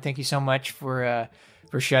 everyone! Thank you so much for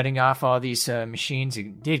shutting off all these machines.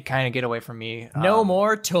 It did kind of get away from me. No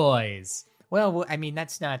more toys. Well, I mean,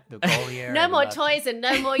 that's not the goal here. No more toys and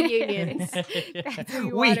no more unions.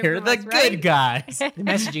 We're the good guys. The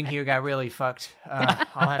messaging here got really fucked.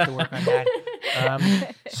 I'll have to work on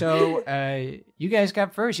that. So you guys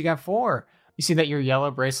got first. You got 4. You see that your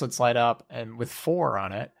yellow bracelets light up, and with 4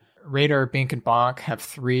 on it. Radar, Bink, and Bonk have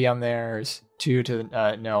 3 on theirs, 2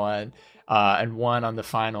 to Noah, and 1 on the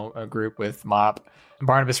final group with Mop.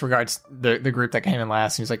 Barnabas regards the group that came in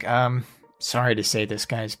last, and he's like, sorry to say this,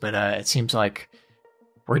 guys, but it seems like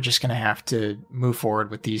we're just going to have to move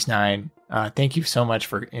forward with these 9. Thank you so much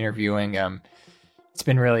for interviewing. It's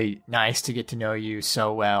been really nice to get to know you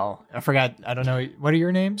so well. I don't know, what are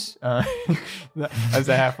your names? As the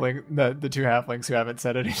halfling, the 2 halflings who haven't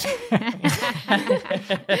said anything.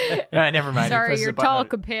 Never mind. Sorry, your tall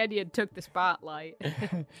companion took the spotlight.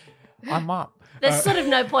 I'm Mop. There's sort of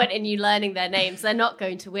no point in you learning their names. They're not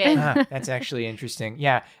going to win. That's actually interesting.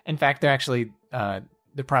 Yeah. In fact, they're actually,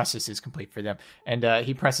 the process is complete for them. And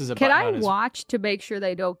he presses a button. Can I watch to make sure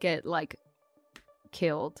they don't get,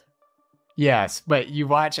 killed? Yes, but you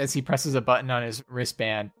watch as he presses a button on his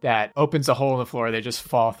wristband that opens a hole in the floor. They just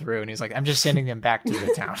fall through, and he's like, "I'm just sending them back to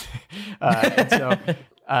the town." And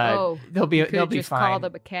so they'll be just fine. Call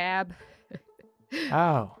them a cab.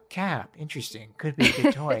 Oh, cab, interesting. Could be a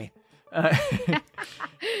good toy.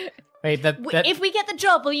 Wait, if we get the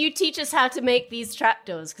job, will you teach us how to make these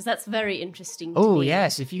trapdoors? Because that's very interesting. Oh, me.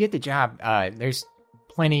 yes. If you get the job, there's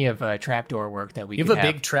plenty of trapdoor work that we You can have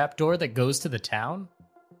a big trapdoor that goes to the town?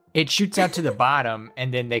 It shoots out to the bottom,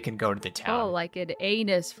 and then they can go to the town. Oh, like an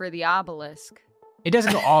anus for the obelisk. It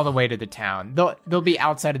doesn't go all the way to the town. They'll be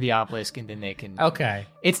outside of the obelisk, and then they can... Okay.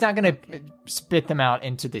 It's not going to spit them out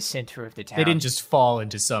into the center of the town. They didn't just fall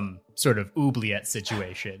into some sort of oubliette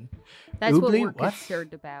situation. That's what we're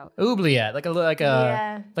concerned about. Oubliette, like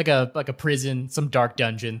a prison, some dark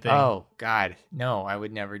dungeon thing. Oh God, no! I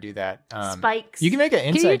would never do that. Spikes. You can make an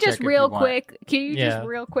insight check. Can you just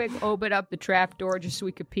real quick open up the trap door just so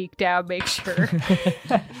we can peek down, make sure?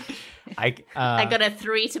 I got a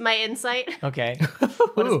 3 to my insight. Okay.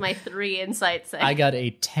 What does my 3 insight say? I got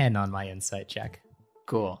a 10 on my insight check.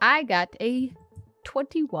 Cool. I got a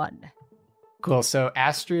 21. Cool. So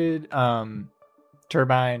Astrid,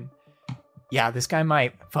 Turbine. Yeah, this guy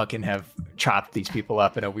might fucking have chopped these people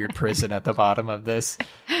up in a weird prison at the bottom of this.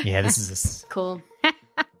 Yeah, this is cool.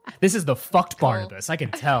 This is the fucked Barnabas. I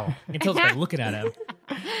can tell. I can tell just by looking at him.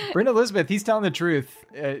 Brenda Elizabeth, he's telling the truth.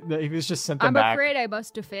 He was just sent them I'm back. afraid I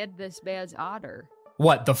must defend this man's honor.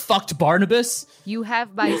 What, the fucked Barnabas? You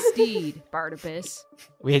have my steed, Barnabas.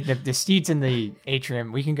 We had the steed's in the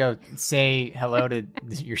atrium. We can go say hello to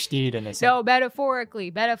your steed in a second. No,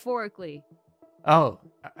 metaphorically. Oh,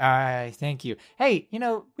 thank you. Hey, we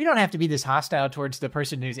don't have to be this hostile towards the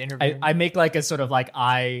person who's interviewing. I make like a sort of like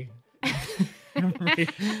eye.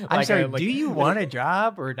 I'm sorry, do you want a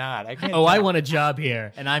job or not? I can't. I want a job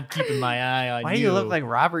here, and I'm keeping my eye on you. Why do you look like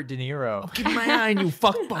Robert De Niro? I'm keeping my eye on you,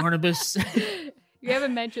 fuck Barnabas. You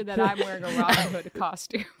haven't mentioned that I'm wearing a Robin Hood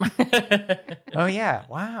costume. Oh, yeah.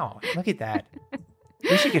 Wow. Look at that.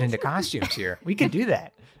 We should get into costumes here. We could do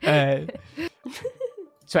that.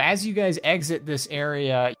 So as you guys exit this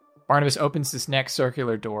area, Barnabas opens this next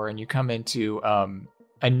circular door, and you come into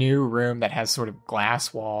a new room that has sort of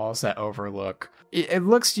glass walls that overlook. It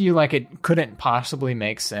looks to you like it couldn't possibly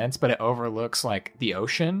make sense, but it overlooks like the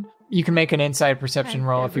ocean. You can make an inside perception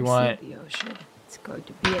roll if you want. The ocean. It's going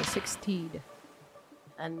to be a 16.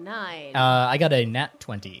 A 9. I got a nat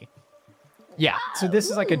 20. Yeah, so this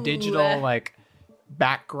is like a digital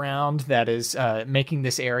background that is making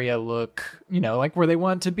this area look, like where they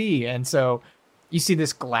want to be. And so you see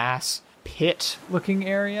this glass pit looking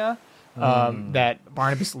area that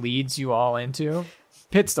Barnabas leads you all into.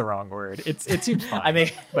 Pit's the wrong word. It seems fine. I mean,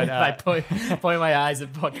 but I point my eyes at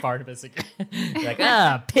Barnabas again. Like,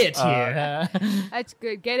 pit here. That's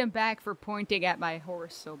good. Get him back for pointing at my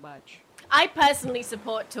horse so much. I personally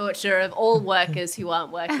support torture of all workers who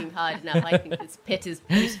aren't working hard enough. I think this pit is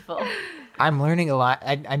beautiful. I'm learning a lot,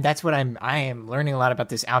 and that's what I am learning a lot about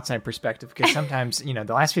this outside perspective, because sometimes, the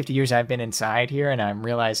last 50 years I've been inside here, and I'm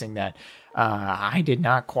realizing that I did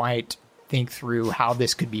not quite think through how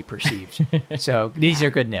this could be perceived. So these are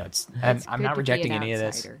good notes. I'm not rejecting any of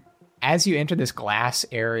this. As you enter this glass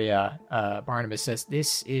area, Barnabas says,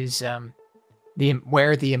 this is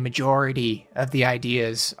where the majority of the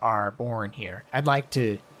ideas are born here. I'd like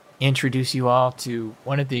to introduce you all to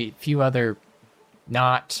one of the few other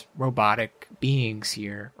not robotic beings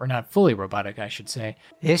here, or not fully robotic, I should say.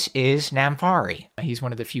 This is Namfari. He's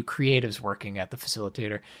one of the few creatives working at the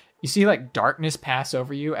facilitator. You see like darkness pass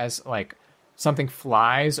over you as like something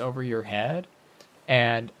flies over your head,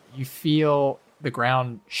 and you feel the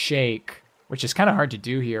ground shake, which is kind of hard to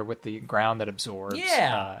do here with the ground that absorbs.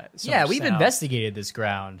 We've investigated this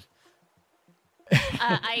ground.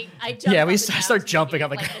 I jump Yeah, up we and start down, jumping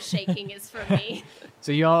up like and the shaking is from me.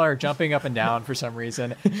 So you all are jumping up and down for some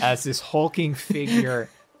reason as this hulking figure.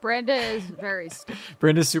 Brenda is very still.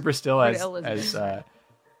 Brenda's super still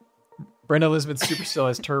Brenda Elizabeth's super still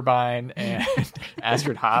as Turbine, and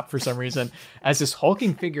Astrid Hop for some reason, as this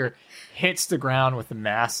hulking figure hits the ground with a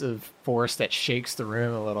massive force that shakes the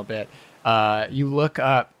room a little bit. You look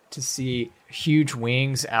up to see huge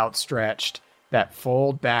wings outstretched that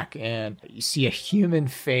fold back in. You see a human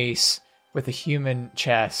face with a human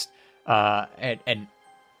chest, and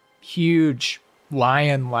huge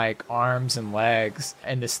lion-like arms and legs,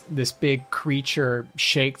 and this big creature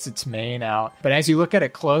shakes its mane out. But as you look at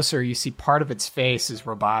it closer, you see part of its face is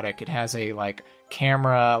robotic. It has a like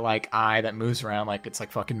camera like eye that moves around like it's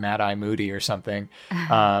like fucking Mad Eye Moody or something.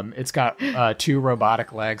 It's got 2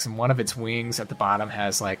 robotic legs, and one of its wings at the bottom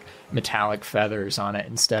has like metallic feathers on it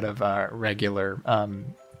instead of regular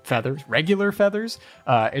feathers.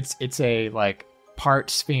 It's a like part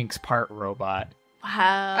sphinx, part robot.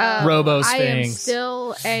 Wow. Robo Sphinx.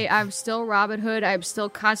 I'm still Robin Hood. I'm still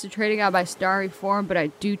concentrating on my starry form, but I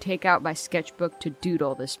do take out my sketchbook to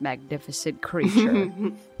doodle this magnificent creature.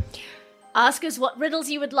 Ask us what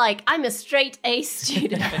riddles you would like. I'm a straight A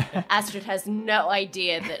student. Astrid has no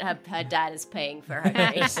idea that her dad is paying for her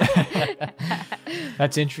grades.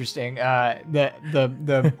 That's interesting. This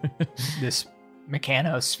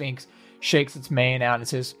Mechano Sphinx shakes its mane out and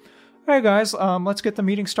says, "Hey guys, let's get the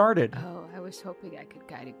meeting started." Oh, I was hoping I could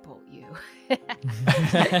guiding bolt you.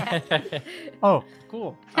 Oh,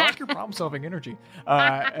 cool. I like your problem-solving energy.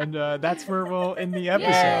 And that's where we'll end the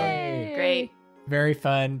episode. Yay! Great. Very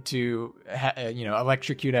fun to,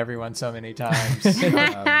 electrocute everyone so many times.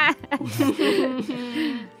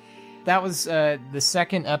 That was the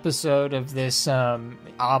second episode of this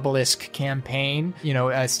obelisk campaign.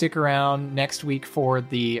 Stick around next week for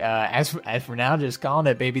the, as we're now just calling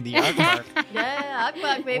it, baby, the Aardvark. Yeah,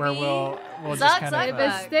 Aardvark, baby. Where we'll just Zark, kind of...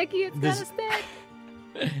 If it's sticky, it's gonna stick.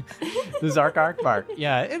 The Zark Aardvark.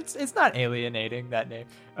 Yeah, it's not alienating, that name.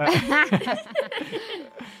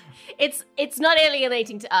 It's not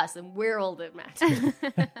alienating to us, and we're all that matter.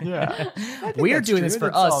 Yeah. We're doing this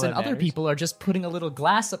for us, and other people are just putting a little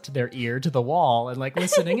glass up to their ear to the wall and like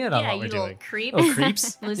listening in on what we're doing. Creep. Oh,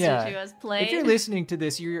 creeps. Listening to us play. If you're listening to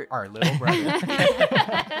this, you're our little brother.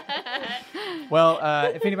 Well,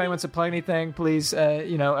 if anybody wants to plug anything, please,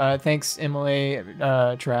 thanks Emily,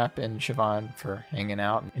 Trap, and Siobhan for hanging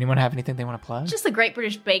out. Anyone have anything they want to plug? Just the Great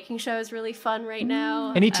British Baking Show is really fun right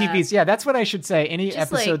now. Any TVs? Yeah, that's what I should say. Any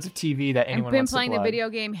just episodes of TV that anyone I've been wants to playing the plug. video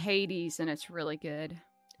game Hades, and it's really good.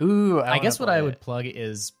 Ooh, I guess what I would plug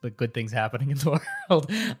is the good things happening in the world.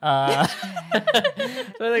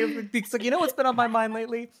 It's like, what's been on my mind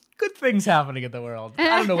lately? Good things happening in the world.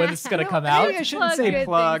 I don't know when this is going to come out. Maybe I shouldn't say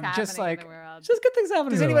plug, just like... Just good things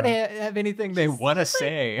happening. Does anyone have anything they want to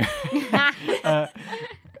say?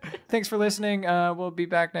 Thanks for listening. We'll be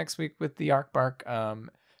back next week with the Aardvark.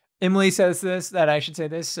 Emily says that I should say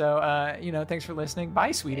this. So, thanks for listening.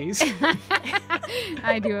 Bye, sweeties.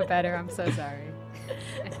 I do it better. I'm so sorry.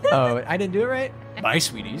 Oh, I didn't do it right? Bye,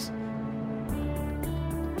 sweeties.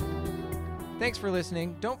 Thanks for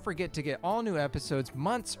listening. Don't forget to get all new episodes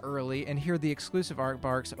months early and hear the exclusive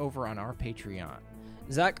Aardvarks over on our Patreon.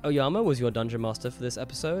 Zach Oyama was your Dungeon Master for this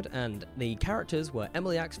episode, and the characters were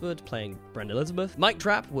Emily Axford playing Brenda Elizabeth, Mike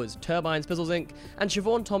Trapp was Turbine Spizzles Inc., and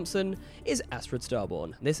Siobhan Thompson is Astrid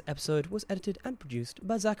Starborn. This episode was edited and produced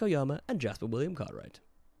by Zach Oyama and Jasper William Cartwright.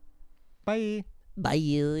 Bye.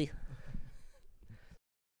 Bye.